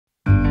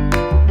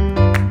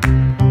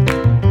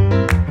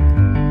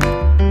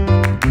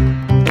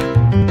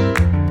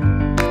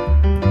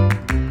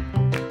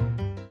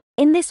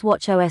this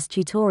watchOS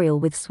tutorial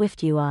with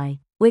SwiftUI,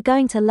 we're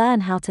going to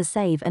learn how to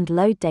save and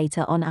load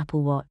data on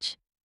Apple Watch.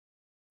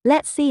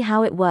 Let's see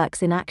how it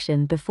works in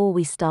action before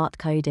we start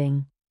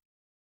coding.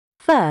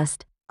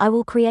 First, I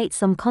will create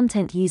some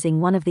content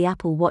using one of the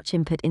Apple Watch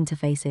input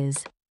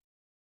interfaces.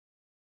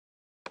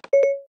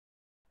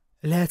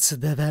 Let's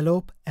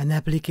develop an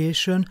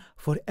application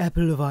for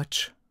Apple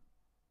Watch.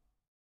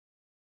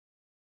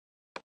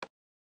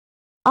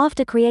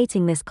 After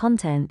creating this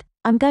content,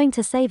 I'm going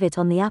to save it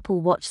on the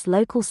Apple Watch's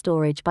local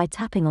storage by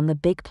tapping on the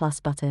big plus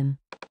button.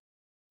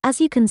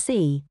 As you can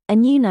see, a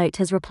new note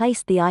has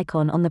replaced the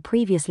icon on the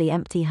previously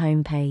empty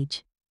home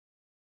page.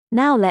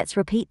 Now let's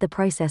repeat the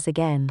process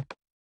again.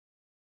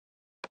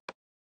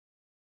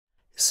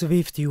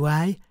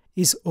 SwiftUI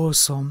is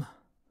awesome.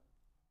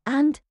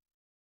 And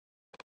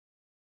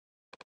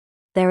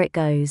there it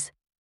goes.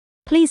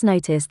 Please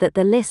notice that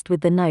the list with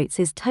the notes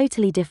is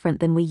totally different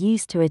than we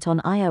used to it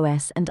on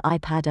iOS and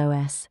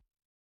iPadOS.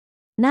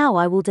 Now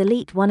I will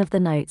delete one of the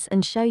notes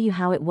and show you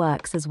how it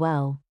works as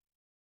well.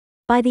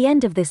 By the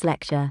end of this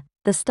lecture,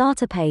 the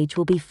starter page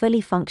will be fully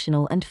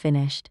functional and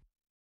finished.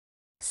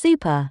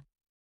 Super!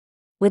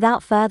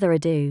 Without further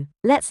ado,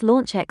 let's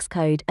launch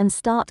Xcode and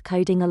start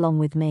coding along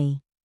with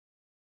me.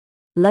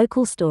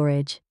 Local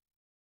storage.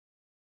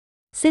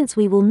 Since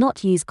we will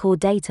not use core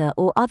data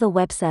or other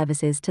web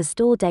services to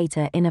store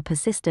data in a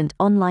persistent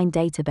online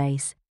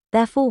database,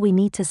 therefore we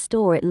need to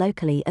store it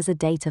locally as a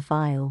data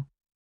file.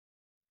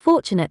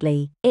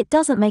 Fortunately, it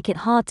doesn't make it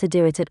hard to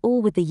do it at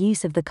all with the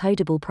use of the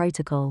Codable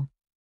protocol.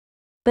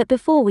 But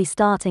before we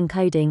start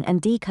encoding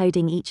and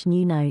decoding each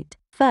new note,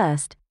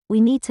 first, we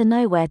need to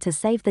know where to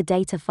save the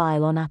data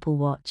file on Apple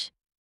Watch.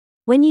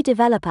 When you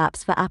develop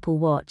apps for Apple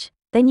Watch,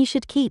 then you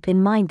should keep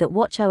in mind that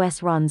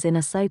watchOS runs in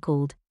a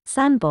so-called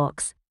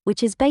sandbox,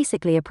 which is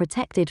basically a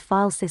protected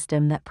file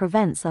system that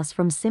prevents us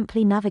from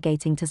simply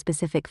navigating to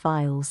specific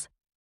files.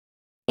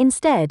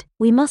 Instead,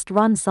 we must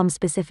run some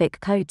specific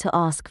code to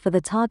ask for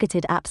the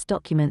targeted apps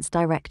documents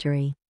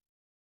directory.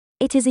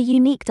 It is a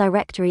unique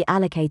directory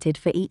allocated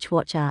for each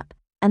watch app,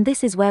 and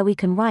this is where we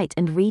can write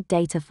and read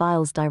data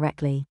files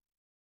directly.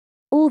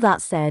 All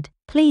that said,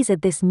 please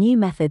add this new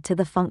method to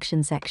the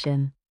function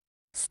section.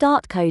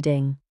 Start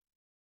coding.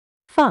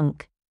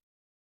 Func.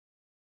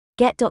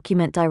 Get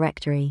document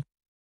directory.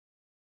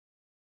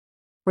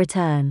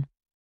 Return.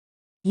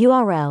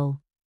 URL.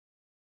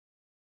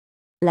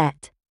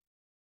 Let.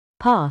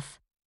 Path.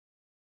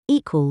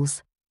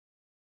 Equals.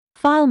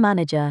 File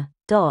manager,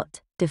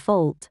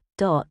 default,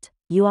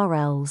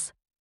 URLs.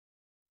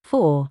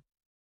 4.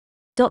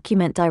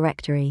 Document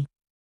directory.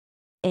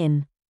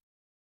 In.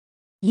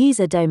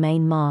 User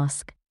domain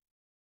mask.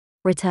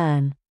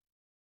 Return.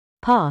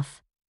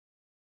 Path.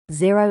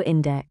 0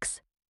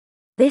 index.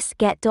 This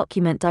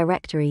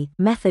getDocumentDirectory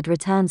method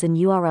returns an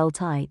URL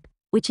type,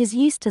 which is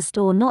used to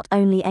store not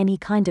only any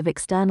kind of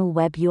external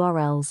web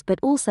URLs but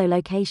also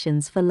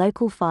locations for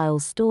local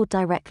files stored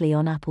directly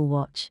on Apple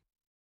Watch.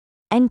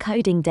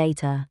 Encoding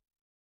data.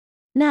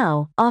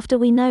 Now, after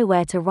we know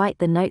where to write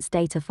the notes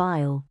data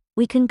file,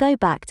 we can go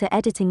back to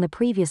editing the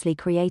previously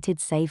created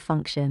save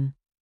function.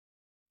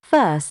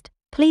 First,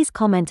 please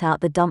comment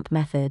out the dump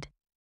method.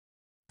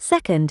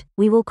 Second,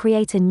 we will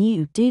create a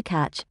new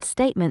do-catch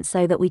statement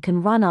so that we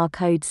can run our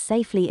code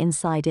safely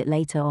inside it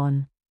later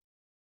on.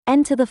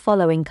 Enter the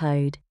following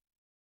code.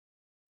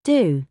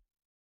 Do.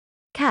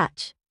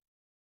 Catch.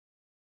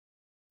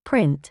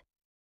 Print.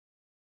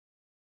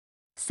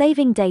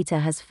 Saving data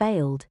has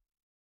failed.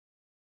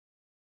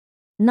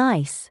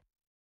 Nice.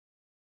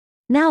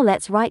 Now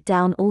let's write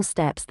down all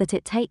steps that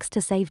it takes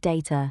to save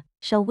data,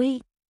 shall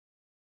we?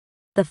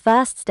 The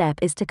first step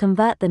is to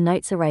convert the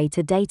notes array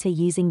to data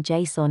using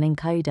JSON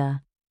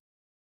encoder.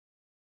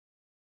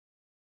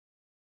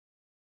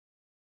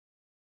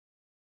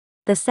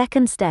 The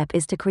second step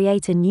is to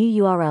create a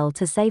new URL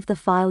to save the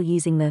file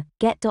using the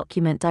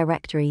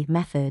getDocumentDirectory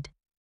method.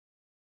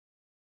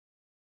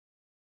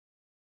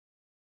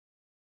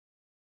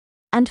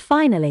 And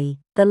finally,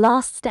 the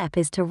last step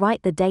is to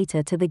write the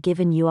data to the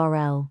given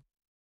URL.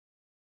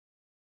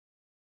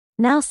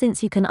 Now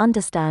since you can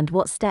understand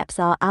what steps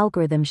our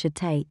algorithm should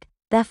take,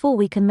 therefore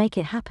we can make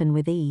it happen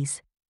with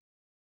ease.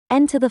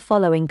 Enter the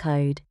following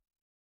code.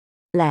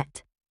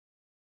 Let.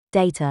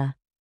 Data.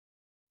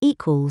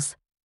 Equals.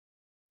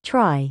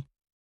 Try.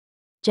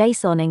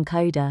 JSON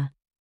encoder.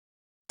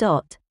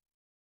 Dot.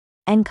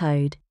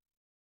 Encode.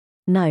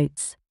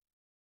 Notes.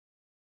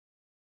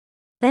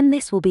 Then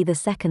this will be the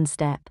second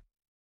step.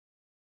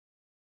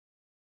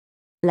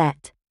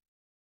 Let.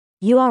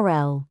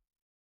 URL.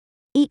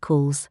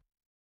 Equals.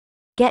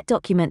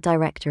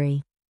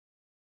 GetDocumentDirectory.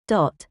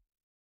 Dot.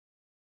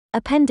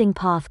 Appending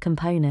path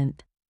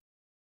component.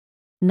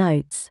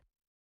 Notes.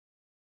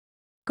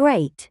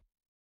 Great.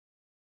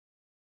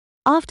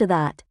 After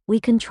that, we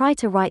can try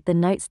to write the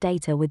notes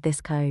data with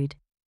this code.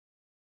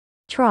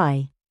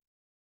 Try.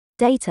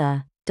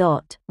 Data.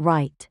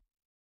 Write.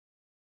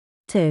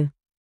 To.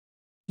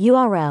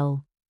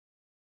 URL.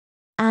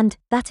 And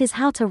that is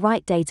how to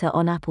write data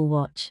on Apple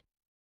Watch.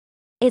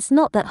 It's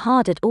not that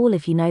hard at all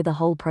if you know the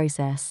whole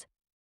process.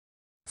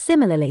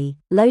 Similarly,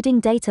 loading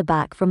data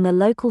back from the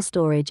local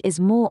storage is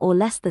more or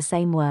less the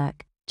same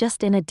work,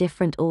 just in a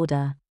different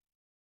order.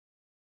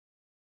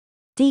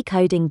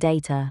 Decoding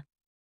data.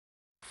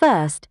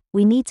 First,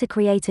 we need to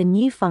create a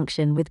new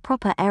function with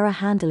proper error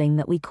handling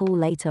that we call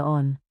later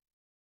on.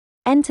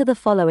 Enter the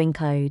following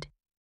code.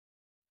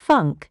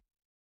 Func.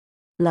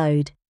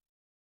 Load.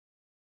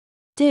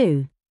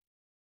 Do.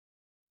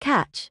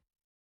 Catch.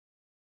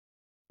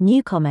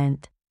 New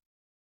comment.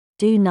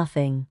 Do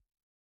nothing.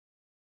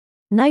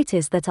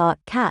 Notice that our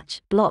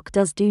catch block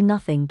does do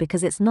nothing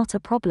because it's not a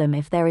problem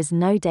if there is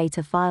no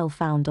data file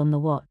found on the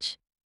watch.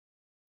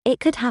 It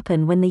could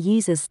happen when the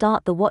users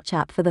start the watch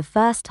app for the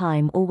first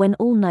time or when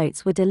all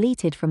notes were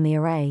deleted from the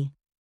array.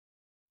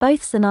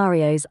 Both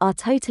scenarios are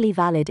totally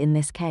valid in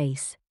this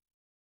case.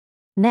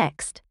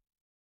 Next,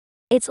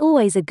 it's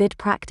always a good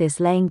practice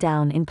laying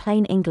down in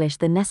plain English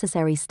the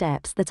necessary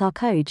steps that our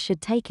code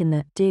should take in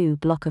the do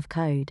block of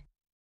code.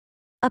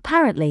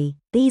 Apparently,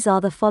 these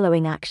are the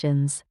following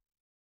actions.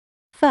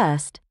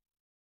 First,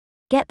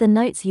 get the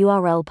note's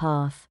URL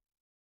path.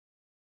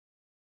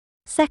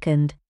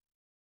 Second,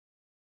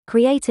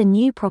 create a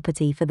new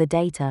property for the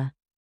data.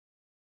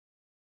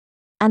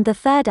 And the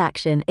third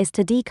action is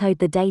to decode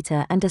the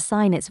data and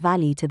assign its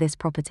value to this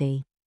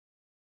property.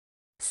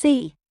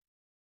 See?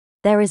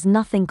 There is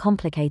nothing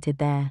complicated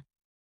there.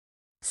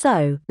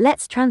 So,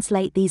 let's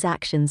translate these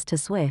actions to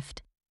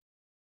Swift.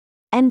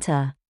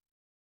 Enter.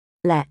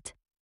 Let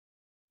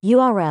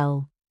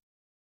URL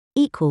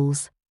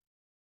equals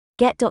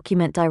get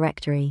document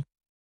directory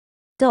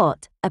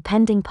dot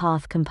appending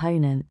path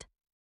component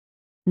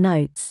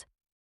notes.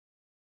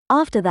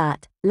 After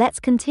that, let's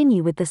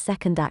continue with the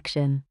second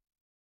action.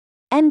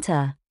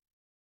 Enter.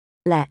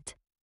 Let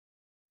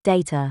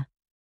data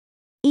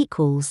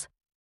equals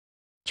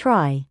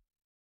try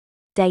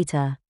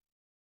data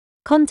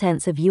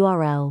contents of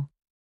URL.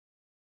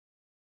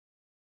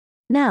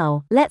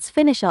 Now, let's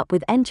finish up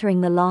with entering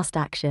the last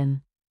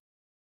action.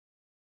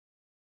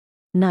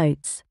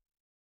 Notes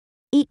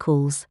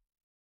equals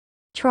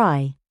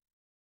try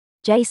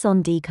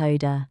JSON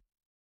decoder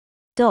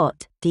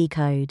dot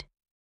decode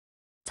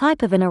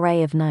type of an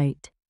array of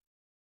note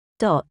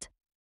dot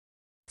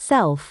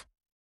self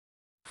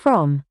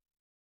from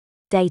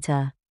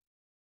data.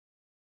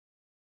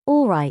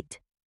 Alright.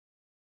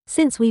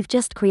 Since we've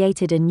just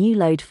created a new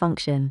load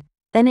function,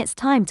 then it's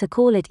time to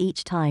call it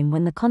each time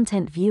when the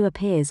content view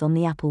appears on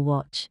the Apple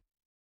Watch.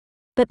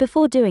 But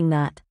before doing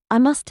that, I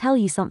must tell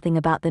you something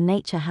about the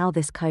nature how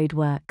this code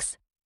works.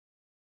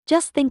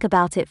 Just think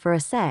about it for a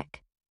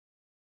sec.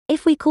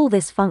 If we call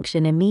this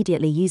function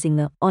immediately using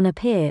the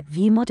onAppear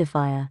view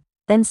modifier,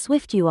 then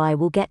SwiftUI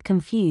will get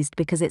confused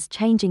because it's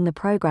changing the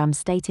program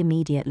state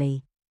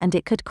immediately, and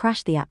it could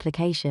crash the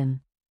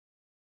application.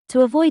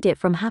 To avoid it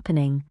from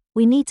happening,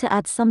 we need to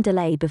add some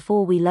delay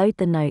before we load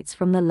the notes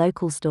from the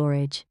local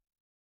storage.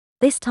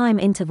 This time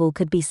interval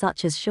could be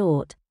such as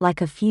short,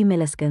 like a few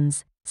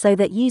milliseconds, so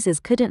that users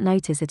couldn't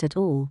notice it at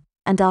all,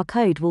 and our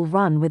code will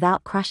run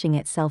without crashing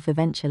itself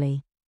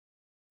eventually.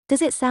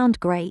 Does it sound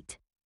great?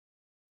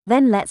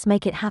 Then let's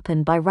make it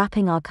happen by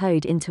wrapping our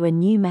code into a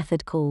new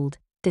method called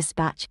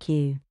dispatch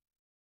queue.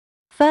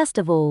 First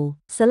of all,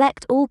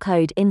 select all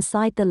code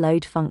inside the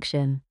load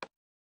function.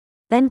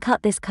 Then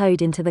cut this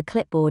code into the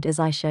clipboard as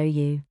I show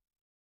you.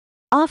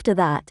 After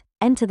that,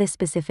 enter this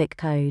specific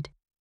code.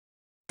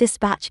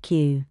 Dispatch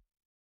queue.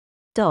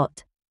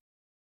 Dot.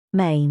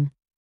 Main.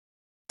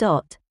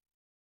 Dot.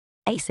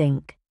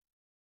 Async.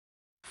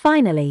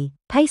 Finally,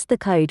 paste the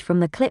code from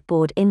the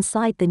clipboard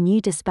inside the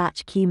new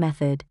dispatch queue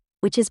method,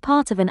 which is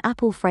part of an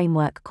Apple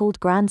framework called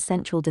Grand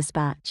Central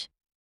Dispatch.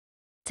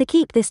 To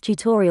keep this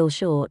tutorial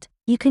short,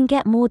 you can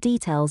get more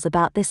details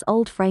about this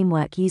old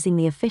framework using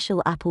the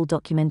official Apple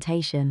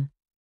documentation.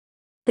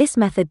 This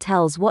method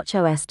tells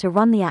watchOS to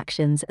run the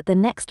actions at the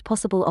next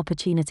possible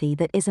opportunity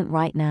that isn't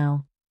right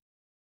now.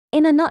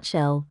 In a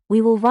nutshell,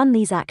 we will run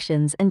these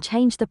actions and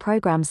change the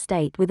program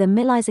state with a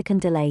millisecond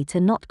delay to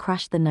not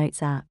crash the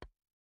Notes app.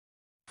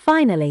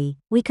 Finally,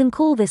 we can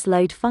call this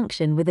load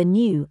function with a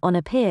new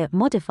onAppear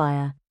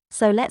modifier,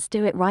 so let's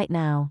do it right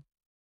now.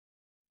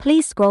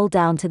 Please scroll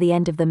down to the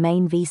end of the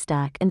main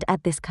VStack and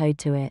add this code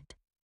to it.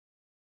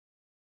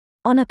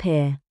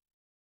 onAppear.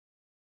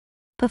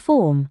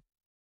 Perform.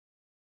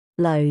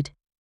 Load.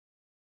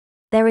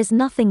 There is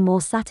nothing more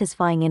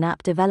satisfying in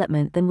app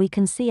development than we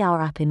can see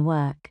our app in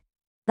work.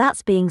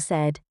 That being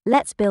said,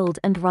 let's build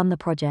and run the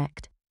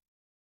project.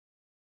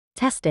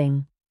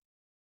 Testing.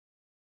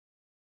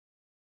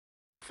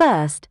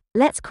 First,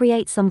 let's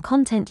create some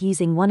content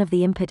using one of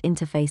the input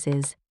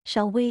interfaces,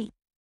 shall we?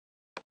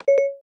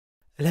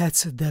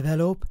 Let's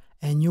develop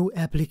a new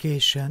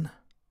application.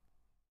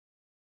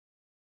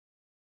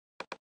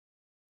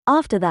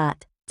 After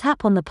that,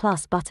 tap on the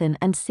plus button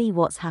and see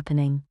what's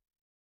happening.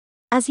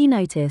 As you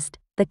noticed,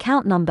 the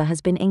count number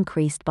has been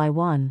increased by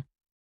 1.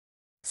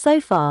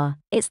 So far,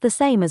 it's the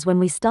same as when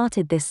we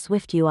started this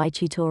SwiftUI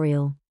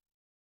tutorial.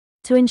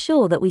 To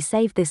ensure that we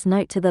saved this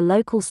note to the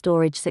local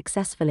storage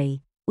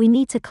successfully, we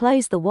need to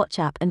close the Watch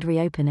app and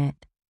reopen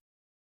it.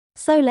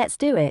 So let's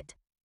do it.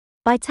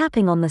 By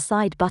tapping on the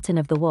side button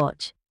of the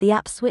watch, the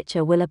app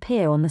switcher will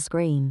appear on the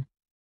screen.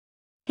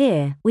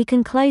 Here, we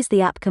can close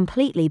the app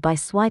completely by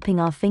swiping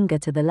our finger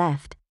to the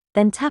left,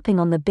 then tapping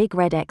on the big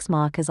red X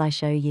mark as I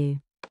show you.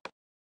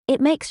 It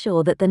makes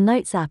sure that the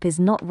Notes app is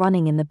not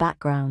running in the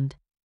background.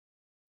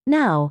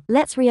 Now,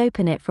 let's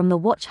reopen it from the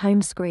watch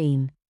home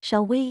screen,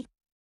 shall we?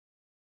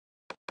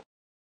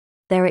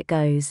 There it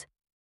goes.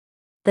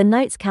 The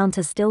Notes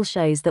counter still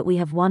shows that we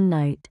have one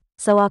note,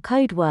 so our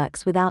code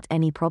works without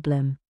any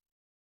problem.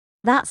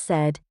 That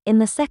said, in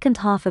the second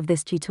half of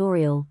this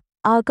tutorial,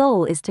 our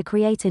goal is to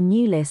create a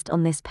new list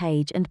on this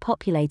page and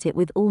populate it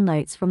with all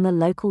notes from the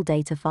local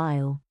data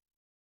file.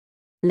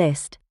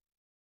 List.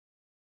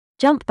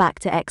 Jump back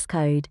to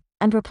Xcode,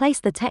 and replace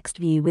the text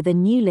view with a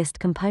new list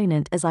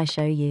component as I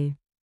show you.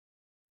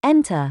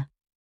 Enter.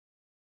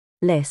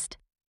 List.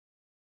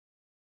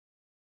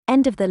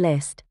 End of the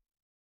list.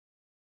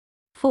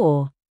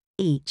 4,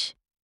 each.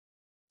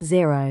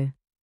 0.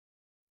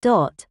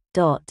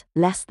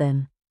 Less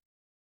than.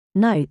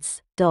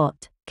 Notes,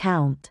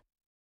 count.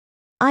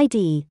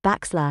 ID,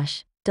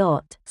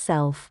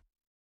 self.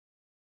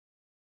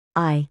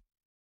 I.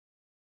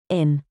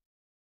 In.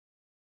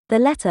 The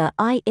letter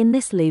I in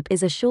this loop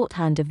is a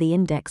shorthand of the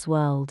index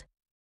world.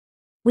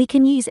 We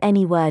can use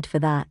any word for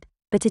that,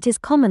 but it is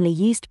commonly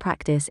used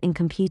practice in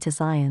computer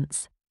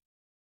science.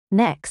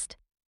 Next.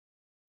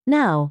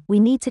 Now, we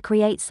need to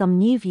create some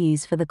new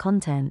views for the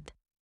content.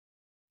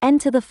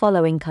 Enter the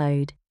following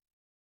code.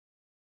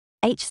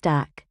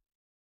 hstack.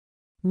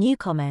 New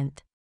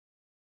comment.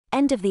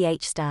 End of the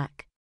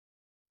hstack.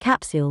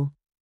 Capsule.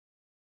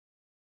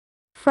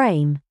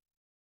 Frame.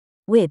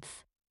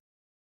 Width.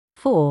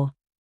 4.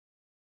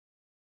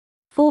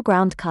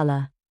 Foreground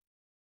color.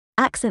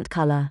 Accent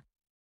color.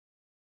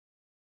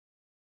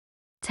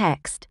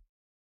 Text.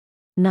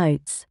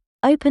 Notes.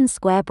 Open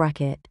square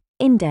bracket.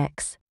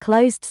 Index.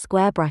 Closed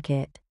square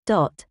bracket.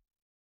 Dot.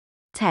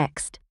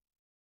 Text.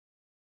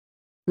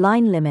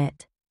 Line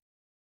limit.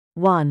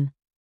 1.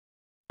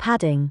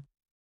 Padding.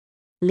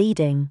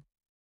 Leading.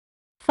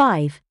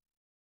 5.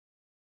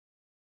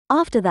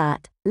 After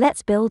that,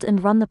 let's build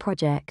and run the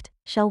project,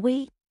 shall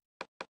we?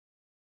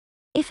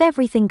 If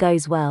everything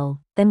goes well,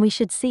 then we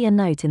should see a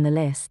note in the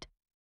list.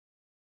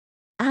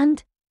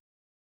 And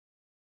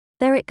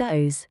there it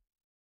goes.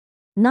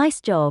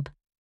 Nice job.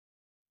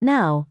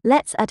 Now,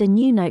 let's add a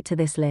new note to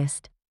this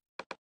list.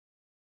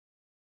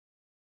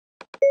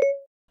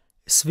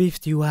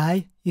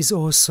 SwiftUI is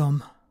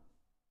awesome.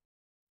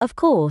 Of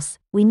course,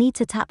 we need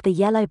to tap the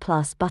yellow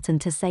plus button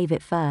to save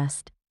it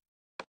first.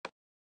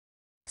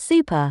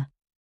 Super.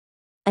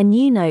 A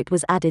new note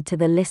was added to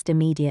the list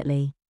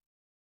immediately.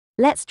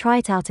 Let's try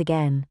it out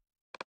again.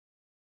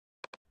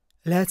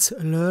 Let's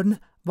learn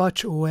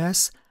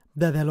watchOS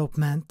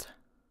development.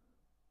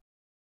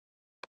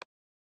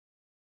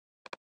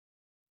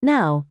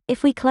 Now,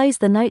 if we close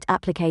the Note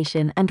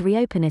application and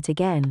reopen it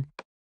again,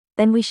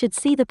 then we should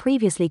see the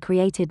previously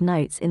created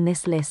notes in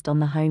this list on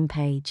the home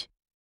page.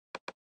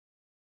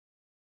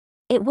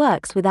 It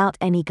works without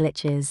any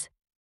glitches.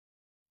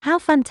 How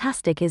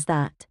fantastic is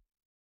that?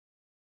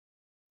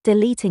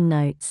 Deleting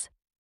notes.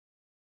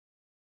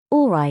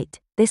 Alright,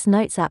 this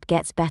Notes app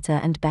gets better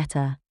and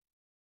better.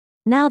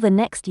 Now the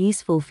next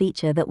useful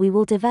feature that we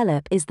will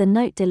develop is the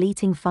note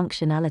deleting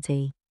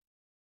functionality.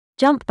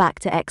 Jump back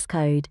to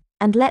Xcode,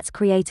 and let's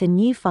create a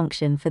new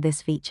function for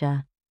this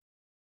feature.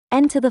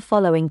 Enter the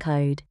following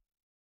code.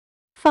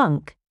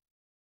 Func.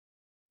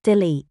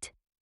 Delete.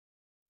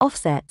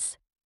 Offsets.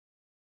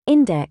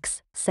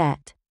 Index,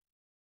 set.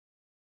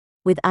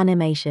 With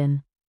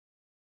animation.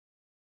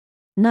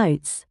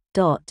 Notes,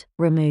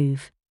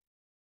 remove.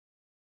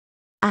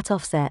 At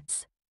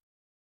offsets.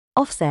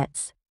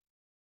 Offsets.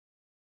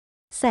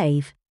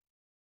 Save.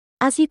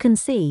 As you can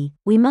see,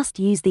 we must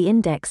use the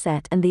index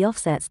set and the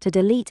offsets to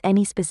delete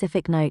any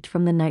specific note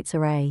from the notes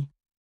array.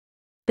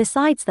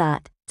 Besides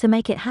that, to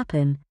make it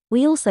happen,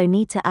 we also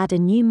need to add a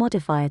new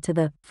modifier to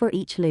the for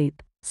each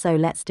loop, so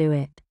let's do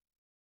it.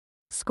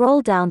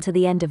 Scroll down to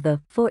the end of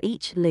the for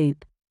each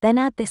loop, then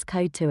add this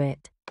code to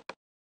it.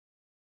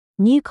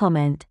 New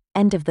comment,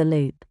 end of the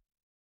loop.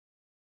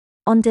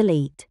 On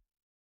delete.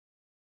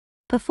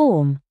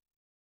 Perform.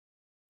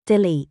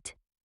 Delete.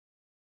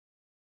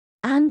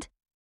 And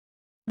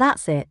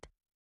that's it.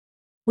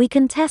 We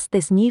can test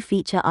this new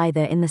feature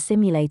either in the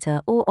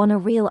simulator or on a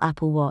real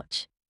Apple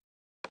Watch.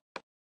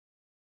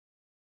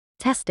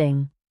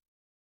 Testing.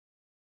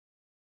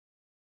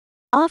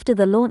 After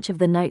the launch of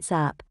the Notes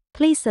app,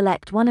 please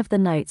select one of the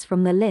notes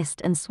from the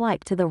list and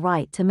swipe to the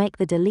right to make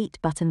the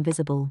delete button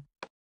visible.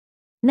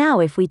 Now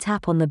if we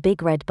tap on the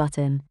big red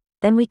button,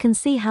 then we can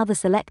see how the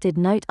selected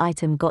note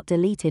item got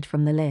deleted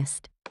from the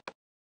list.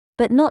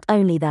 But not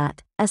only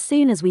that, as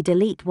soon as we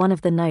delete one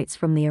of the notes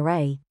from the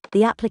array,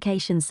 the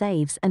application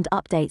saves and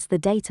updates the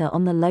data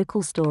on the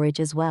local storage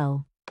as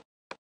well.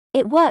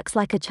 It works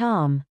like a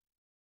charm.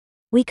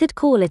 We could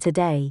call it a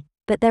day,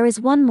 but there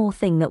is one more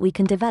thing that we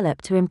can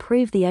develop to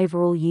improve the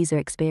overall user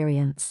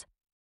experience.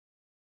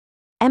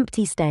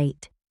 Empty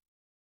state.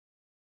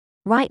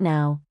 Right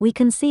now, we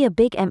can see a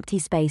big empty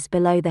space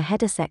below the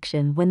header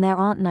section when there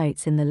aren't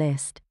notes in the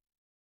list.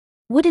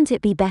 Wouldn't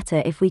it be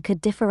better if we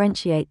could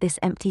differentiate this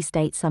empty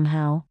state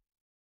somehow?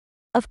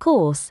 Of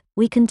course,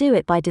 we can do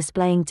it by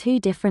displaying two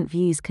different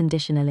views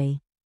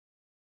conditionally.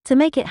 To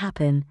make it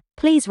happen,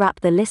 please wrap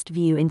the list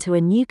view into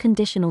a new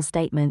conditional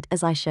statement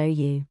as I show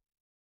you.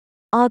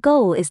 Our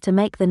goal is to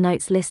make the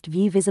notes list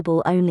view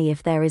visible only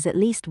if there is at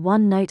least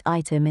one note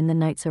item in the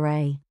notes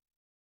array.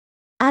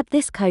 Add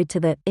this code to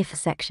the if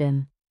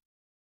section.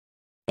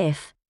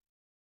 If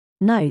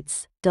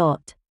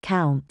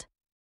notes.count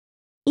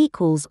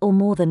equals or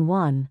more than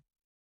 1.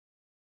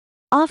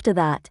 After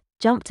that,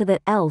 jump to the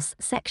else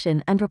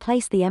section and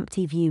replace the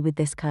empty view with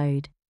this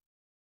code.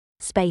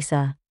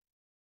 Spacer.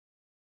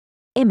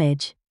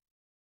 Image.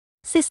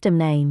 System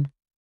name.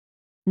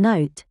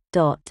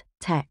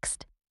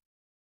 Note.text.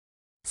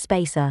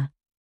 Spacer.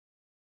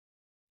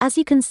 As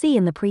you can see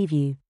in the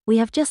preview, we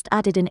have just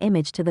added an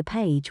image to the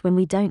page when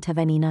we don't have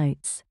any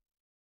notes.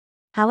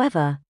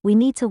 However, we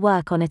need to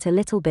work on it a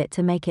little bit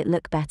to make it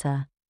look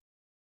better.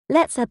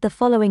 Let's add the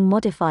following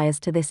modifiers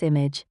to this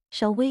image,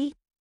 shall we?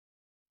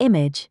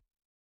 Image.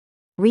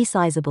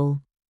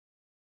 Resizable.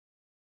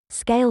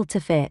 Scale to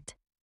fit.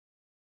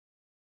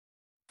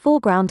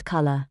 Foreground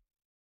color.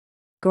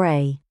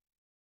 Gray.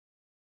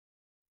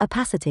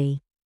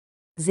 Opacity.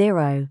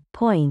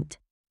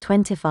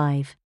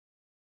 0.25.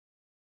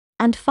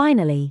 And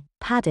finally,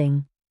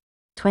 padding.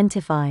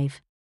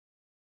 25.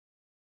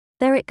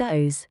 There it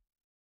goes.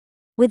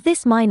 With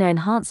this minor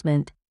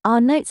enhancement, our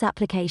notes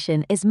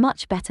application is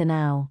much better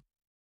now.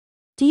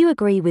 Do you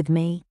agree with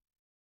me?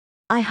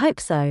 I hope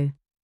so.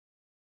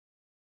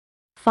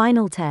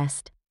 Final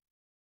test.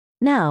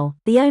 Now,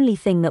 the only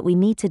thing that we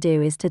need to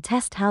do is to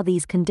test how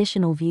these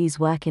conditional views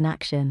work in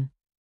action.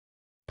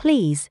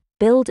 Please,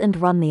 build and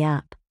run the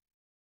app.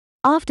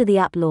 After the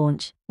app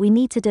launch, we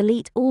need to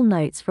delete all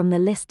notes from the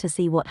list to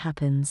see what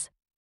happens.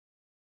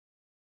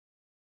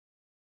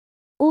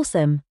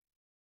 Awesome.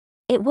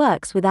 It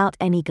works without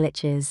any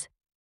glitches.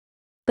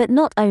 But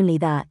not only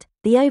that,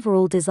 the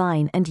overall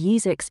design and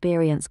user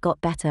experience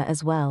got better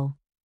as well.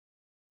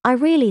 I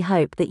really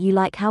hope that you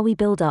like how we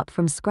build up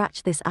from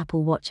scratch this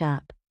Apple Watch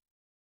app.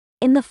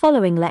 In the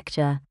following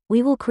lecture,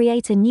 we will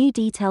create a new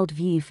detailed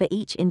view for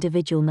each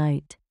individual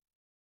note.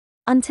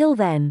 Until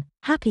then,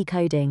 happy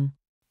coding!